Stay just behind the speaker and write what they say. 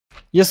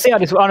You'll see how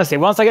this. Honestly,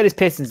 once I get these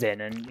pistons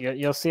in, and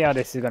you'll see how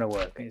this is going to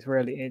work.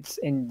 It's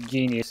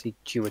ingeniously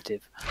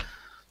intuitive.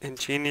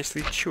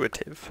 Ingeniously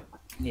intuitive.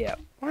 Yeah.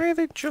 Why are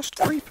they just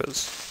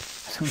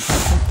creepers?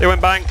 They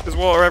went bang. There's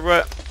water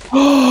everywhere.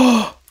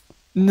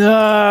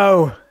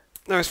 No.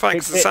 No, it's fine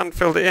because the sand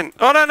filled it in.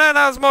 Oh no,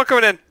 there's more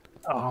coming in.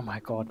 Oh my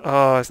god.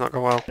 Oh, it's not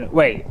going well.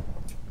 Wait.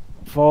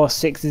 4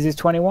 6s is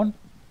 21.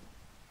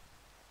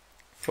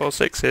 4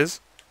 6s?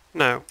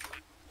 No.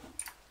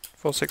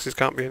 4 6s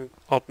can't be an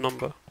odd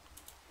number.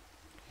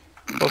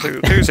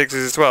 2 6s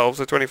is 12,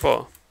 so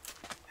 24.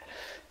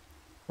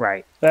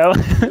 Right. Well.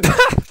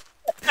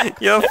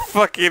 Your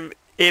fucking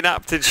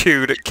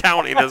inaptitude at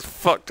counting has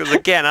fucked us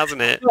again,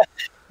 hasn't it?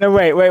 No,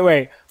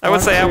 wait. I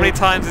would say how many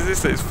times is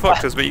this that it's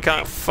fucked us, but you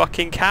can't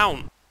fucking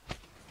count.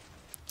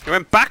 You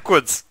went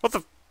backwards. What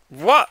the?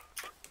 What?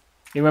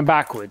 You went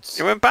backwards.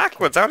 You went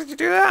backwards. How did you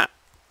do that?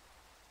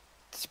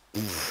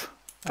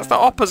 That's the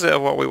opposite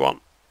of what we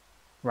want.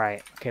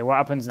 Right. Okay. What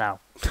happens now?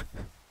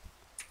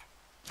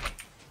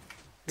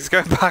 He's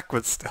going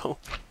backwards still.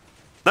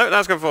 No, now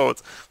it's going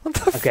forwards. What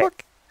the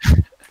fuck?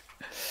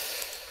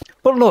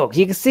 But look,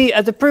 you can see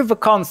as a proof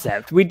of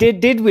concept, we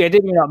did we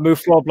not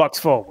move 4 blocks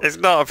forward? It's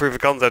not a proof of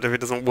concept if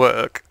it doesn't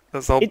work.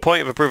 That's the whole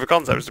point of a proof of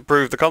concept, is to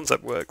prove the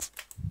concept works.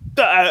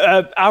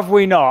 Have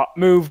we not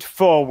moved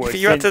forward?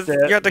 You had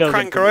to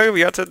crank her over.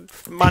 You had to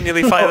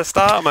manually fire the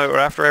starter motor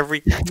after every.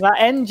 That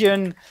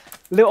engine,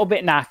 a little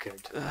bit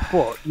knackered,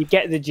 but you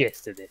get the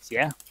gist of this,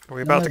 yeah. Are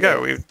we about to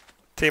go? We've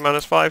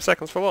T-minus 5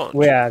 seconds for launch.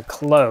 We are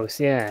close,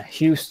 yeah.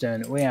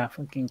 Houston, we are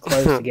fucking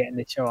close to getting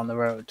the show on the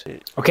road.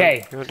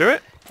 Okay. You want to do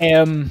it?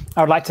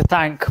 I would like to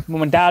thank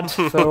Mum and Dad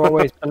for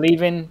always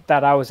believing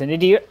that I was an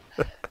idiot.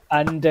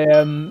 And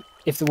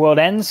if the world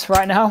ends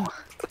right now,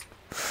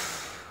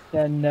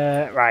 then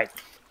right.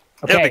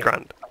 Okay. It'll be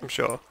grand, I'm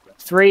sure.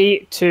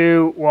 3,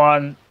 2,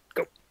 1,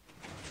 go.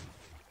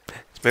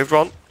 It's moved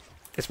one.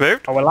 It's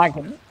moved. Oh, we're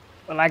lagging it.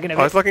 We're lagging it.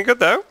 Oh, it's looking good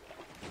though.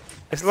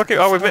 It's looking.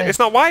 Oh, it's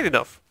not wide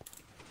enough.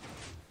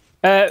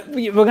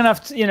 We're gonna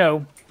have to, you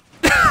know.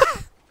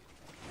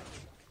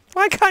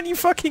 Why can't you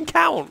fucking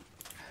count?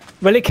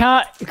 Well, it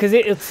can't because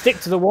it'll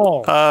stick to the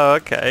wall. Oh,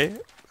 okay.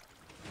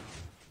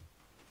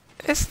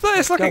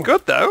 It's looking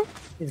good though.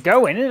 It's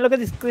going. Look at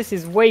this. This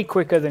is way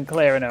quicker than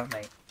clearing out,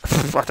 mate.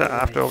 I don't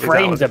have to.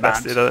 Frames are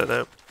bad. I don't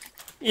know.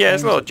 Yeah,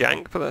 it's a little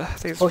jank, but I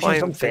think it's pushing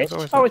some fish.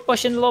 Oh, it's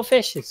pushing the little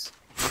fishes.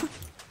 Oh,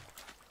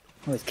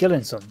 it's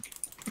killing some.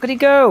 Look at it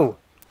go.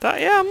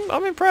 Yeah,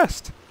 I'm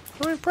impressed.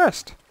 I'm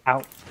impressed.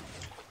 Ow.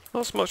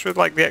 Not so much with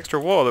like the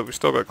extra wall that we've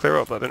still got to clear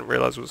up that I didn't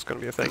realise was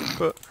going to be a thing,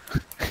 but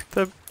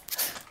the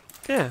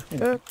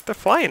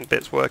flying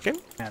bit's working.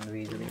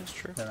 That's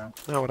true.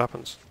 Now what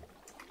happens?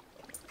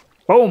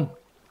 Boom!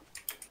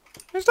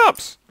 It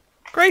stops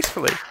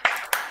gracefully.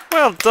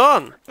 Well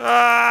done.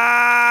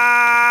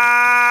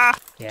 Ah!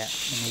 Yeah.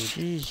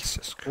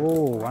 Jesus Christ.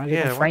 Oh, why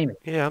did you frame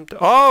it? Yeah.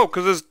 Oh,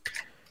 because there's.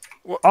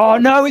 Oh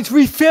no! It's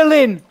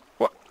refilling.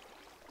 What?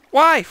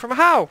 Why? From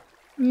how?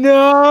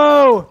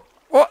 No!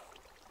 What?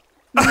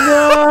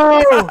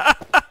 No!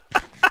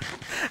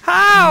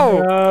 How?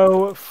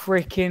 No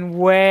freaking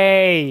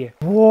way!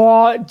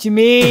 What do you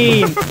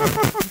mean?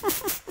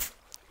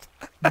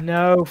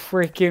 No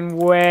freaking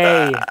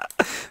way!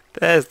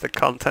 There's the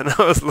content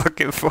I was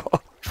looking for.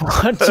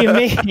 What do you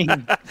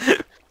mean?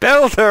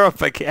 Build her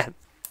up again.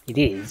 It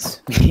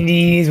is. It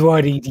is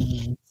what it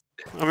is.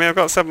 I mean, I've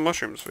got 7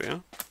 mushrooms for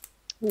you.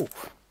 Ooh.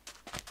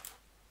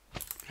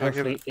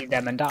 Hopefully eat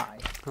them and die.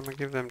 I'm gonna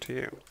give them to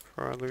you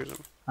before I lose them.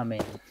 I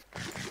mean,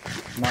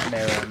 not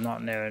near them,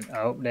 not near them.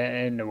 Oh,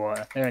 they're in the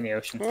water. They're in the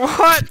ocean.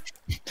 What?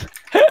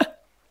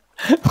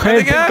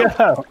 Where'd they go?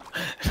 I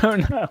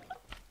don't know.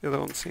 The other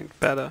one seemed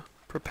better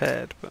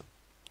prepared, but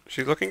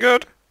she's looking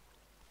good.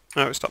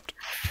 No, it stopped.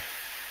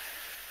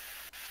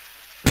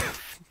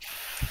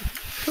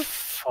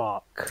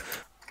 Fuck.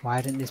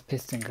 Why didn't this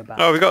piston go back?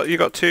 Oh, you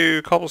got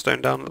 2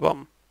 cobblestone down at the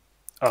bottom.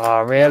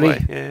 Oh, really?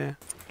 Yeah.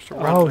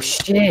 Oh,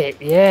 shit,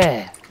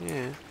 yeah.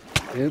 Yeah.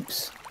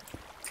 Oops.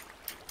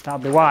 That'll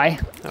be why.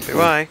 That'll be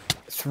why.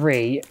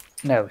 3.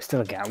 No,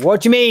 still a gap.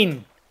 What do you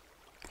mean?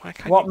 Why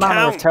can't what you manner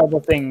count? of terrible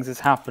things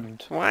has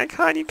happened? Why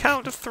can't you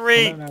count to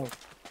 3? I don't know.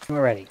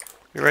 We're ready.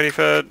 You ready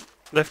for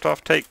lift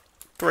off take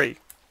 3?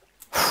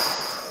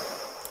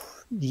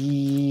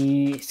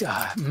 Yes.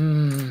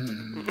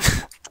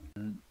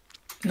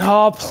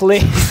 No,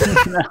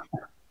 please. No.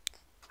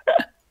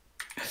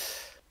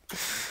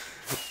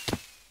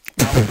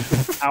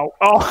 Ow.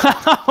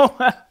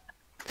 Oh.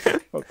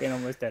 Fucking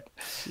almost dead.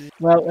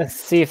 Well, let's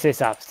see if this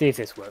happens. See if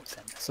this works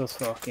then. So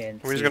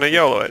fucking. We're just gonna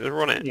YOLO it, just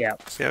run it. Yeah.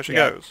 See how she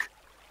goes.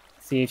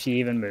 See if she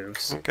even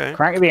moves. Okay.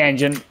 Crank the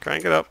engine.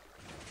 Crank it up.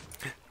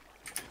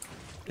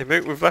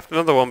 We've left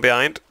another one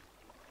behind.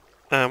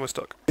 And we're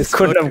stuck. This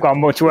couldn't have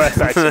gone much worse,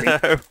 actually.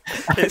 No.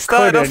 It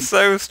started off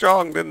so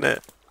strong, didn't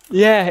it?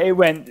 Yeah, it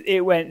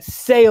went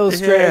sail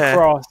straight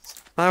across.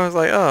 I was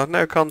like, oh,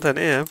 no content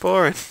here,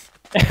 boring.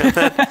 And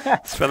then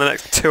spend the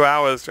next 2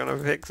 hours trying to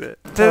fix it.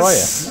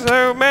 There's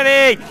so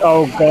many!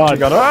 Oh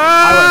god.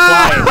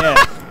 I went flying,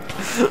 yeah.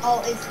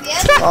 Oh, it's the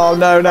end. Oh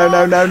no no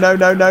no no no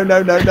no no no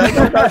no no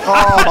no no!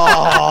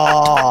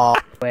 Oh.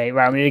 Wait,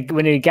 right, we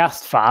need a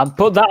gas farm.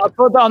 Put that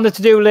on the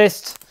to-do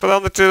list. Put it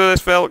on the to-do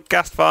list, Phil.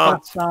 Gas farm.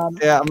 Gas farm.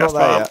 Yeah, I'm Gas not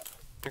there farm. yet.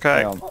 Okay.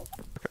 Hang on.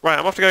 Right,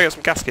 I'm off to go get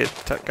some gas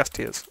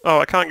tiers. Oh,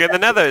 I can't get in the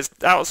nether. It's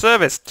out of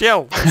service.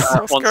 Jill.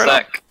 What's One going on?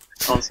 sec.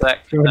 One sec.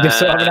 We're just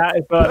sort of an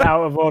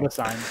out of order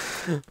sign.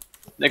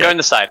 No, go in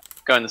the side.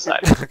 Go in the side.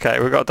 Okay,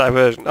 we've got a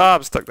diversion. Oh,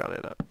 I'm stuck down here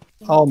now.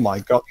 Oh my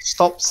god!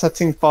 Stop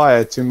setting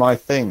fire to my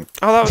thing.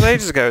 Oh, that was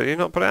ages ago. Did you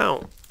not put it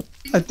out?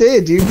 I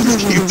did. You just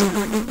keep.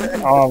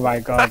 Oh my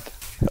god.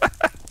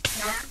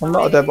 I'm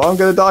not a devil. I'm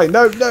gonna die.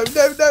 No no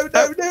no no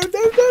no no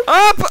no no.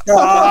 Up!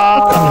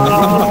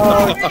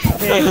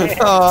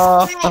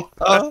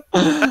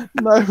 Oh,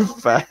 no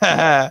fair.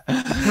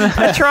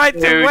 I tried to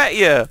Dude. wet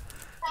you.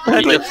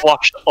 You just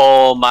washed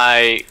all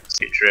my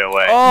citrus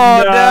away.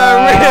 Oh,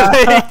 no,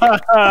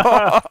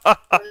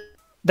 really?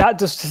 That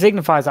just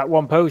signifies like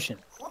one potion,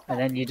 and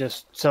then you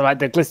just like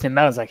the glistening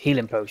melon's like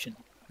healing potion,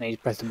 and you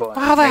just press the button.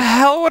 How the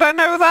hell would I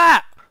know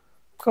that?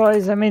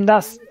 Guys, I mean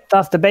that's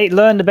the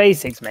learn the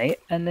basics, mate,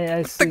 and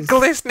it's The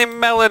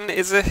glistening melon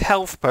is a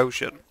health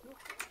potion.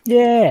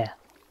 yeah.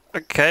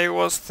 Okay,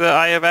 what's the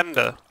Eye of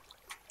Ender?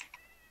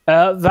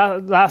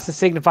 That's to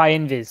signify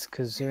invis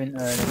because you're in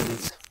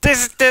invis.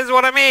 This is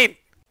what I mean.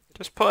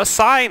 Just put a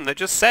sign that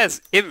just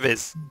says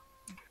Invis.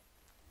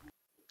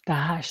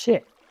 Ah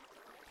shit.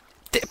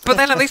 But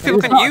then at least people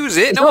It's can not- use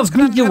it. It's No not one's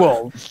gonna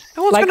visual.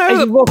 No one's Like, gonna as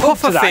know you walk up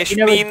to that that, pufferfish you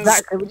know means.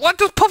 exactly- What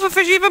does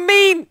pufferfish even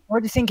mean? What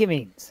do you think it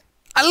means?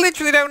 I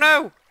literally don't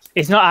know.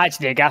 It's not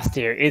actually a gas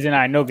tier. It is an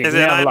iron nugget. Is We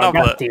it don't an have a lot of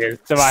iron gas tiers,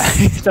 so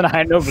it's an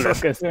iron nugget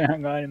because we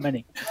haven't got any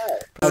many. Does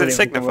Probably it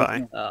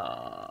signify?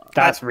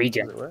 That's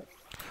regen.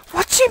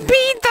 What do you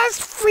mean?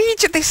 That's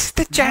region. This is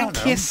the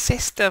jankiest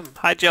system.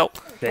 Hi, Jill.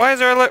 Why is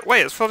there a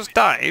wait? It's Phil just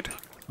died.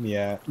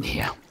 Yeah.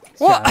 Yeah.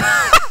 What?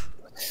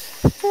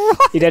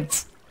 He did.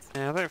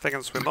 Yeah, I don't know if they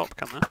can swim up,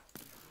 can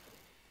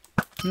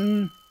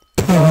they?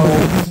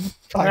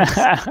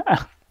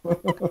 Thanks.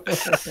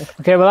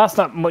 Okay, well that's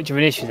not much of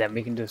an issue then.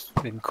 We can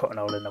cut an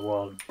hole in the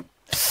wall.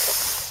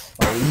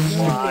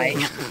 Why?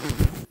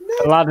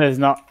 The ladder's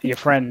not your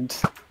friend.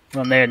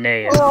 Well, they're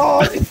near you.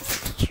 Oh,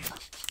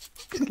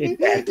 Get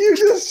dead. you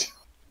just.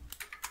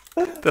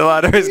 The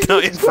ladder is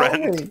not your shot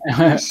friend. me.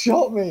 You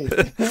shot me.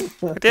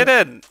 I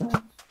didn't.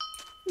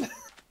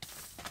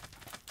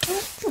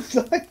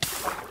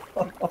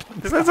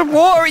 There's some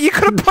water. You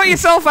could have put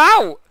yourself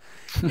out.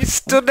 You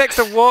stood next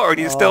to water and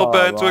you still Oh,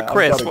 burned to right, a I've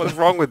crisp. gotta What's go.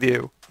 wrong with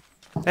you?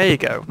 There you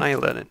go. Now you're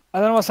learning. I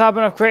don't know what's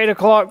happened. I've created a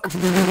clock.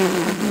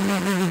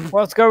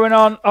 What's going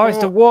on? Oh, it's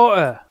the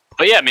water.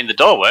 But yeah, I mean the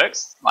door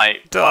works.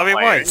 Like, I mean,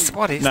 why-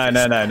 what is No,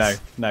 this?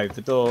 no.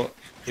 The door,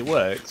 it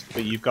works,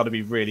 but you've got to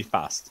be really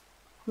fast.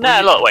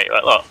 No, look, wait,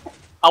 look.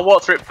 I'll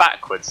walk through it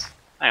backwards.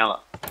 Hang on,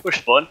 look.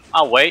 Push the button.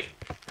 I'll wait.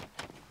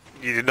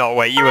 You did not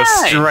wait. You were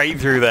Hey! straight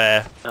through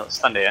there. No,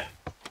 stand here.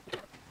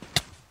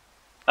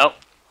 Oh,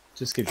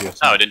 Just gives you a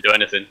no, I didn't do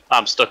anything.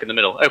 I'm stuck in the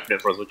middle. Open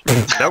it for us, would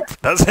you? Nope.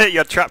 That's it.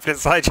 You're trapped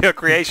inside your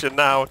creation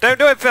now. Don't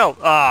do it, Phil.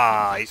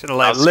 Ah, you should have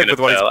let I him was live gonna with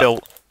what he's fail that.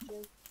 built.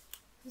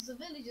 Because the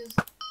villagers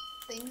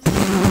things.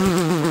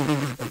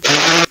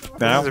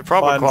 Now, This is a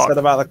proper Brian clock. said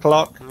about the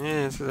clock.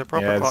 Yeah, this is a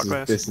proper Yeah,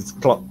 clock. this is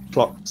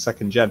clock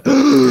second gen.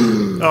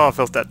 Oh,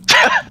 Phil's dead.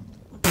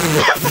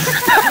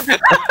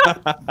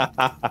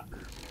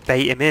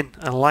 Bait him in.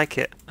 I like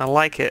it. I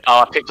like it.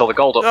 Oh, I picked all the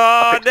gold up. I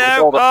Oh picked all the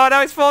no! gold up. Oh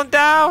no! He's fallen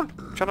down.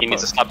 I'm trying He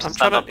needs to stop I'm stand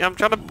trying up. to. I'm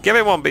trying to give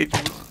him one, but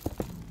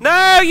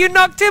no! You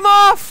knocked him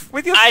off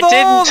with your I thorns.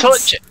 didn't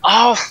touch it.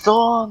 Oh,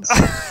 thorns.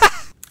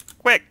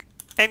 Quick,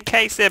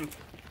 encase him.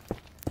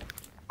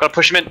 Gotta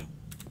push him in.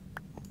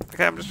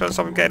 Okay, I'm just trying to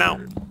stop him getting out.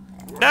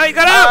 No, he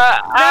got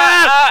out! No!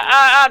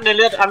 I'm nearly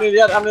dead. I'm nearly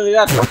dead. I'm nearly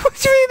dead. What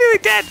do you mean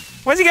he's dead?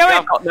 Where's he going?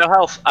 I've got no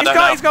health. I don't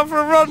know. He's gone for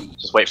a run.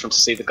 Just wait for him to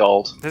see the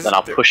gold. This Then is-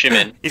 I'll push him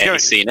in. He's Yeah, going-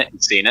 he's seen it.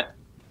 He's seen it.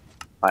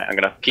 Right, I'm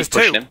gonna keep There's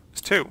pushing two. him.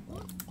 There's two.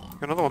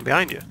 Got another one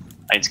behind you.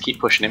 I need to keep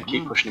pushing him.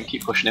 Keep pushing him.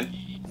 Keep pushing him.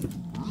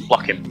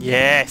 Block him.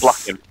 Yes. Block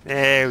him.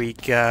 There we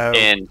go.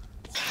 In.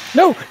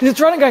 No, there's a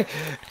Toronto guy.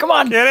 Come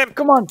on. Get him.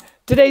 Come on.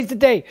 Today's the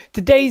day.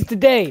 Today's the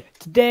day.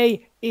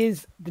 Today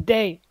is the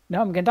day.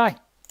 No, I'm gonna die.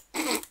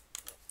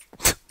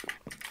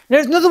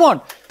 There's another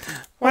one.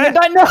 Where? I'm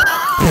gonna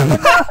die.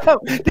 No. No.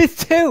 There's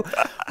two.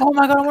 Oh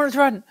my god, I want to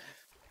run.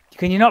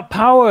 Can you not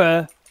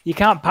power? You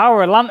can't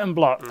power a lantern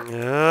block.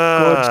 Good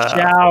Ah.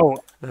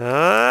 shout.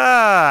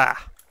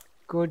 Ah.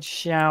 Good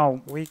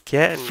shout. We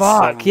getting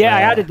Fuck. Yeah, I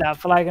somewhere. added that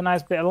for like a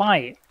nice bit of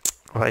light.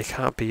 Well, you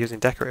can't be using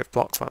decorative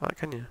blocks like that,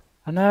 can you?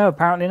 I know,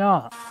 apparently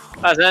not.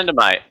 That's an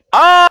endermite.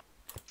 Ah!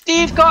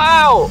 Steve got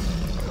out!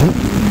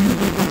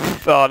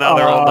 Oh, now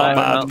they're all Oh,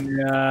 not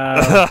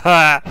no.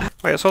 bad.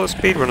 Wait, I saw the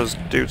speedrunners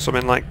do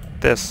something like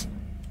this.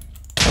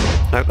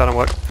 Nope, that don't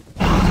work.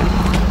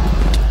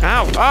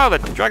 Ow! Oh, the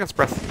dragon's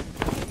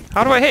breath.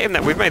 How do I hit him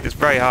then? We've made this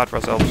very hard for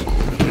ourselves.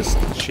 This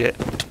shit.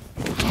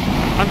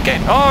 I'm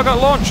getting. Oh, I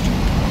got launched!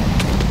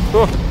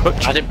 Oh,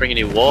 hutch. I didn't bring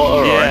any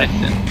water or Yeah.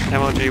 anything.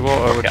 MLG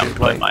water would Okay, do I'm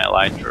putting play.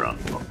 my Elytra on.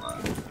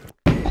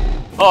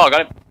 Oh, I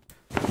got him.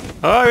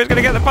 Oh, he's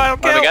gonna get the final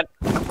kill. Again.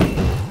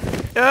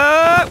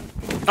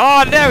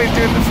 Oh no, he's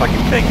doing the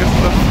fucking thing. This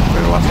is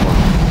the last one.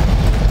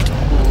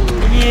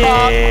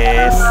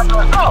 Yes. Oh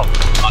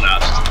no,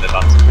 it's just an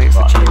advance. Makes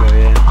the Chivo,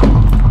 yeah.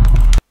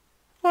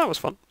 Well, that was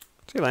fun.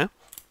 See you later.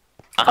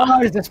 Oh,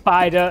 there's a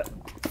spider.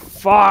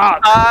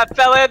 Fuck. I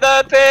fell in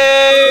the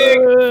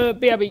pig!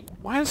 BRB.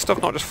 Why does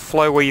stuff not just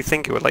flow where you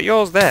think it would? Like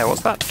yours there,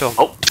 what's that done?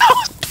 Oh,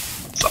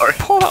 sorry.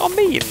 Pour that on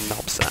me, you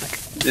knobsack.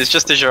 It's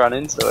just as you ran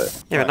into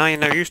it. Yeah, but now you're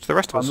no use to the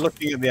rest of I'm us.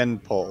 looking at the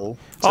end portal.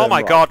 Oh Turn my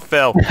right. god,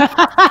 Phil.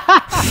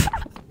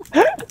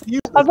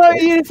 I thought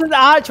you used the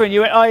arch when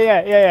you went, oh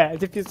yeah,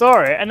 as if you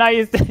saw it, and now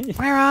you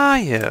Where are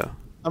you?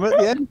 I'm at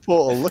the end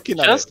portal looking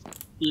at Just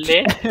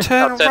it.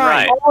 Turn turn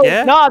right. right. Oh, Yeah?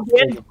 it's not at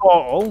the end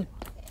portal.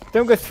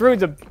 Don't go through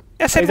the...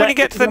 I said Is when that- you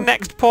get to the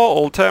next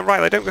portal, turn right.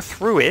 Like, don't go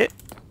through it.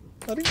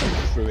 I didn't go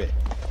through it.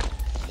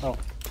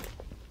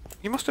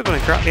 You must have done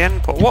it throughout the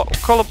end portal. What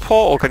colour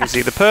portal can you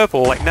see? The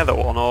purple, like nether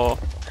one, or...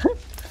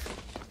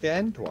 The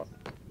end one.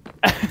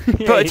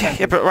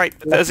 Yeah, but right,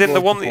 The as in the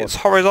left one one that's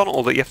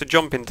horizontal that you have to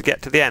jump in to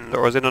get to the end,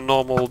 or as in a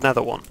normal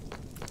nether one?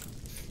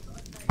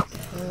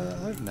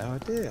 I have no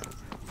idea.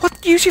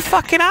 What? Use your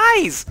fucking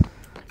eyes!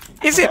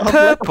 Is it I've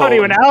left purple? Not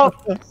even out.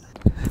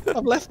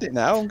 I've left it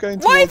now. I'm going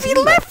to. Why have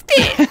you left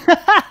it?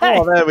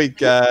 Oh, there we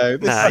go.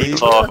 This Nah, is you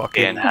easy.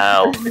 Fucking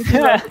hell. In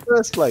the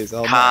first place.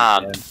 Oh,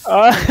 Can't. man.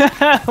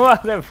 Oh,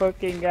 what a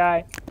fucking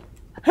guy.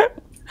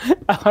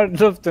 I'd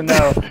love to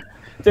know.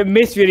 The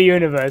mystery of the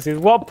universe is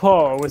what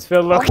portal was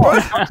Phil looking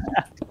at?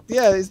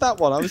 Yeah, it's that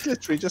one. I was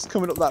literally just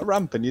coming up that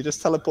ramp and you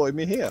just teleported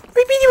me here. What do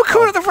you mean you were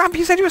coming up the ramp?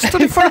 You said you were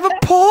stood in front of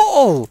a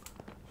portal!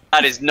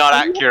 That is not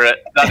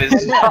accurate. That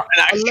is not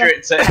an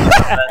accurate statement.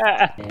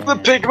 The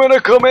pigmen are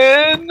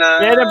coming!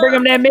 Yeah, don't bring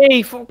him near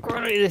me. Fuck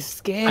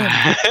this game.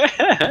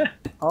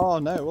 Oh,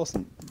 no, it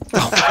wasn't.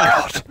 Oh my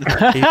god.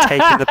 Are you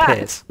taking the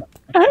piss?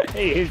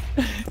 He is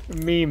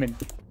memeing.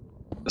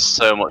 There's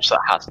so much that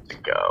has to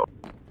go.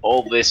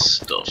 All this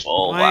stuff,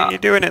 all Why aren't you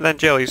that. doing it then,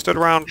 Jill? You stood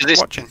around Because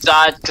watching.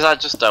 I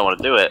just don't want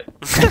to do it.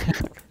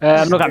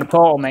 I'm looking at the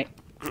portal, mate.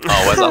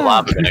 Oh, where's that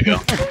lava gonna go?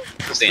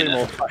 Seeing Three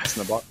more it. facts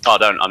in the box. Oh,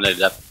 don't. I'm nearly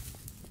dead.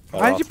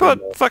 Why did you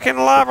put fucking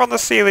lava on the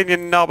ceiling, you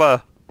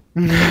knobber?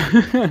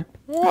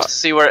 What?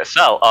 See where it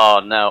fell?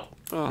 Oh, no.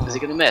 Oh. Is he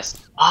gonna miss?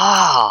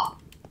 Ah!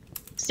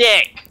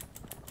 Sick!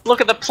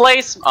 Look at the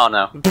place! Oh,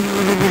 no.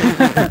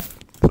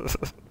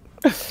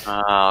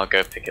 I'll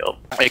go pick it up.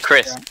 Hey,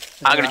 Chris,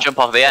 I'm gonna jump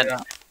off the end.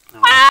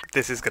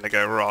 This is gonna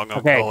go wrong, I'm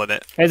Okay. calling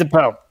it. Here's a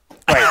pearl.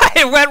 Wait,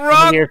 It went let me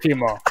wrong! hear a few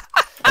more.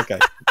 Okay.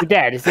 You're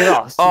dead. Is he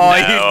lost? Oh,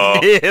 No.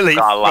 you nearly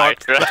Got a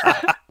light.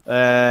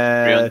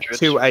 fucked.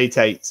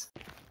 288.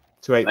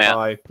 285.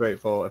 Yeah.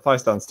 284. If I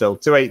stand still,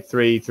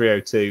 283,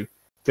 302,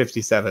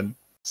 57,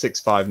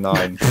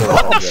 659.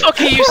 What the fuck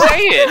are you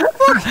saying?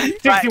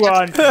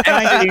 61,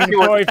 19,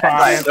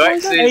 45, So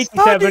X is-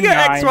 87, How do you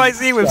get 9.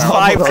 XYZ with Hold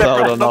 5 on, separate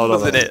hold on, hold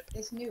numbers on. in it?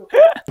 It's new.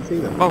 See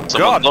them. Oh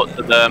Someone god. looked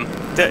at them.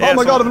 Oh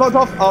my god, I'm knocked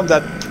off. Oh, I'm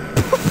dead.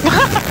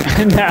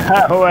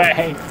 No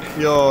way.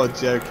 You're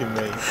joking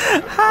me.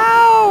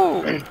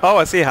 How? Oh,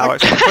 I see how.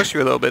 It should push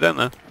you a little bit, don't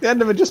they? The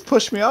end of it just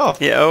pushed me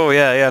off. Yeah, oh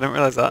yeah, I didn't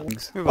realise that.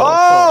 Move on.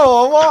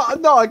 Oh, what?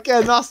 Not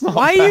again. That's not.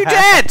 Why are you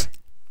dead?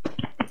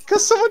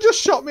 Because someone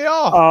just shot me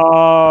off.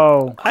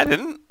 Oh, I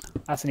didn't.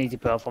 that's an easy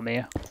pearl for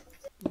me.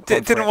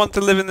 Didn't want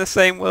to live in the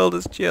same world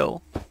as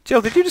Jill.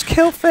 Jill, did you just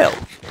kill Phil?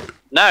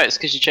 No, it's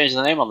because you changed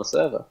the name on the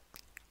server.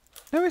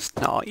 No, it's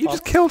not. You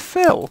just killed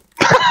Phil.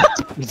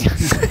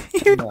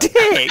 You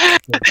dick.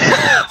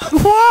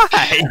 Why?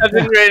 I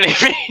didn't really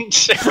mean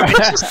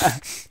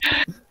to.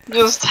 It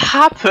just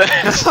happened.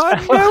 Out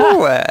of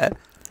nowhere.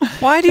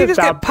 Why do you Just just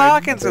get happened.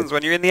 Parkinson's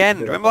when you're in the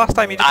end? Remember last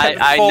time you just kept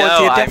I falling to know.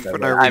 your death for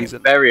no I'm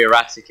reason? very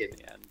erratic in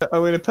the end.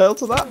 Are we in a pearl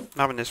to that? I'm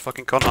having this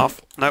fucking cunt off.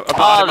 No, I'm Oh,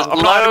 not. there's I'm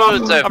not.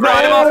 loads I'm of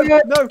not. I'm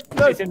not. No,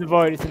 no. It's in the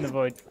void. It's in the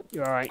void.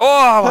 You're alright.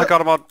 Oh my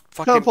god, I'm on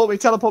fucking. Teleport me,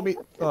 teleport me.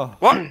 Oh.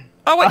 What?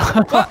 Oh wait,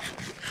 what?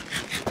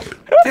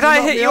 Did I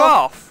knocked hit me you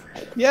off.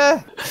 off?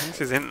 Yeah.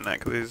 This is internet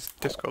because his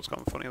Discord's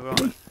gone funny as well.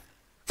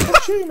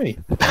 Don't shoot me.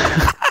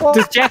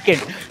 Just checking.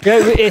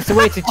 It's a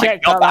way to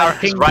check God, that like, Barrett's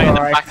ping's right in the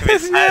alright. back of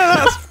his Yeah,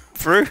 head.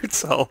 that's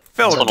brutal.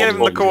 Phil, Someone get him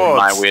the looked at cords.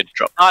 My weird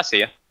drop. Oh, I see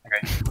you.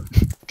 Okay.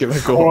 Give me a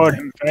call. Cord.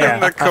 Give him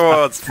the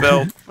cords,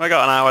 Phil. I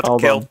got an hour to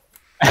Hold kill. on.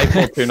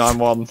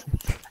 84291.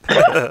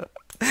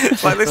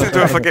 It's like listening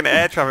to a fucking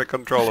air traffic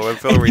controller when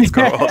Phil reads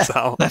cords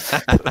out.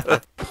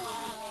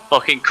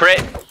 Fucking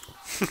crit.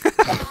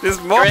 There's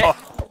more. Crit.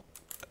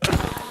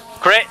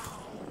 Crit.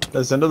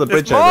 There's another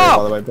There's bridge over here, by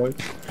more. the way, boys.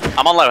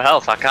 I'm on low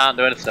health. I can't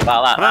do anything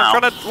about that And I'm now.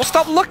 trying to. Well,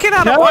 stop looking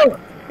at them. No. What?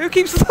 Who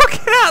keeps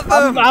looking at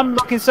them? I'm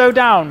looking so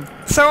down.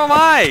 So am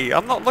I.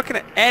 I'm not looking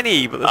at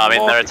any, but there's I mean,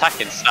 more. they're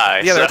attacking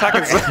Sai. Yeah, they're so-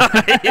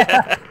 attacking.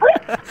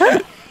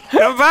 Yeah.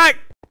 Come back.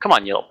 Come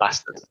on, you little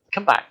bastard.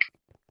 Come back.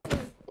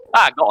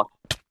 Ah, go on.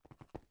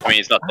 I mean,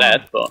 he's not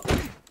dead, but...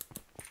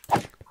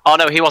 Oh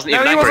no, he wasn't No,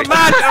 even he angry. wasn't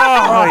mad.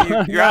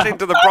 Oh, you're adding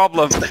to the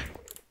problem.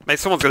 Mate,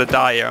 someone's gonna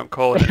die here. I'm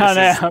calling it. I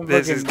know, I'm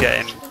This is looking.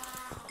 getting.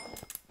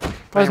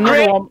 There's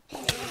Great. another one.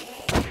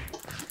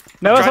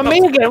 No, it's Try on not-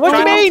 me again. What do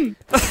you try mean?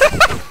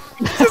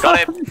 Got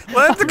him.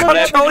 Learn to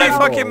control your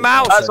fucking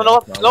mouse. That's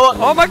another one. Another one.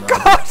 Oh my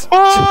god!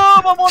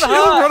 Oh, I'm on Jill,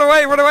 heart.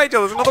 run away,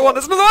 Jill. There's another one.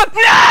 There's another one.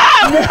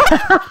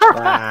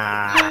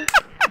 Ah.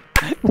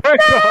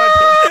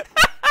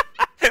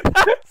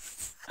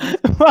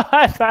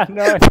 What's that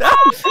noise?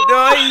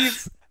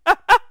 Noise.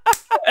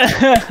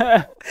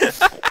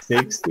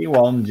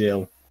 61,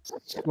 Jill.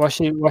 What's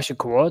your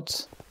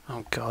quads?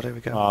 Oh god, here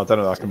we go. Oh, I don't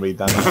know if I can read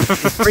that.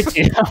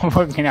 Bridges. Oh,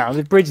 fucking hell.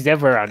 There's bridges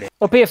everywhere around here.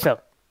 Up here, Phil.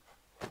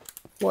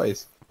 What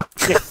is?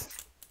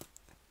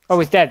 Oh,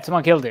 it's dead.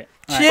 Someone killed it.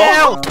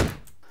 Jill!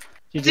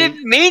 You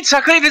Didn't mean to.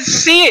 I couldn't even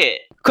see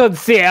it. couldn't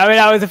see it. I mean,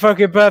 that was a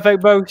fucking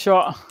perfect bow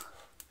shot.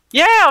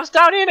 Yeah, I was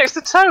down here next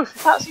to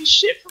Toph. Can't see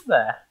shit from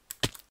there.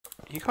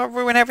 You can't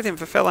ruin everything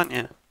for Phil, aren't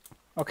you?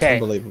 Okay.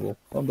 Unbelievable.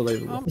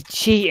 Unbelievable.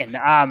 Cheating.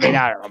 I mean,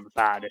 I don't know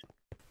about it.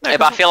 Yeah,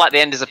 but I feel like the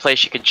end is a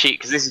place you can cheat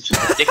because this is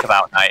just a dick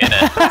about night, isn't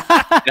it?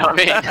 You know what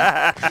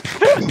I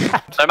mean?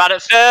 So mad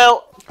at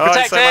Phil.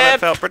 Protect so mad at him.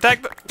 Phil.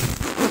 Protect.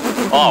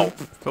 Oh.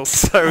 Phil's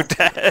so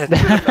dead.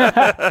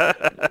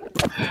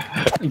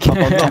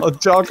 Oh, no,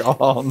 jog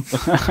on.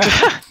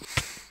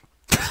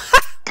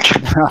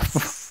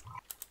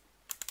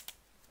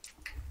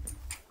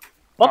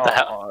 What the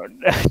hell?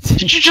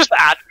 Did you just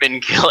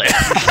admin kill him?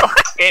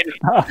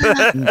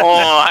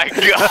 Oh my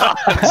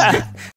god.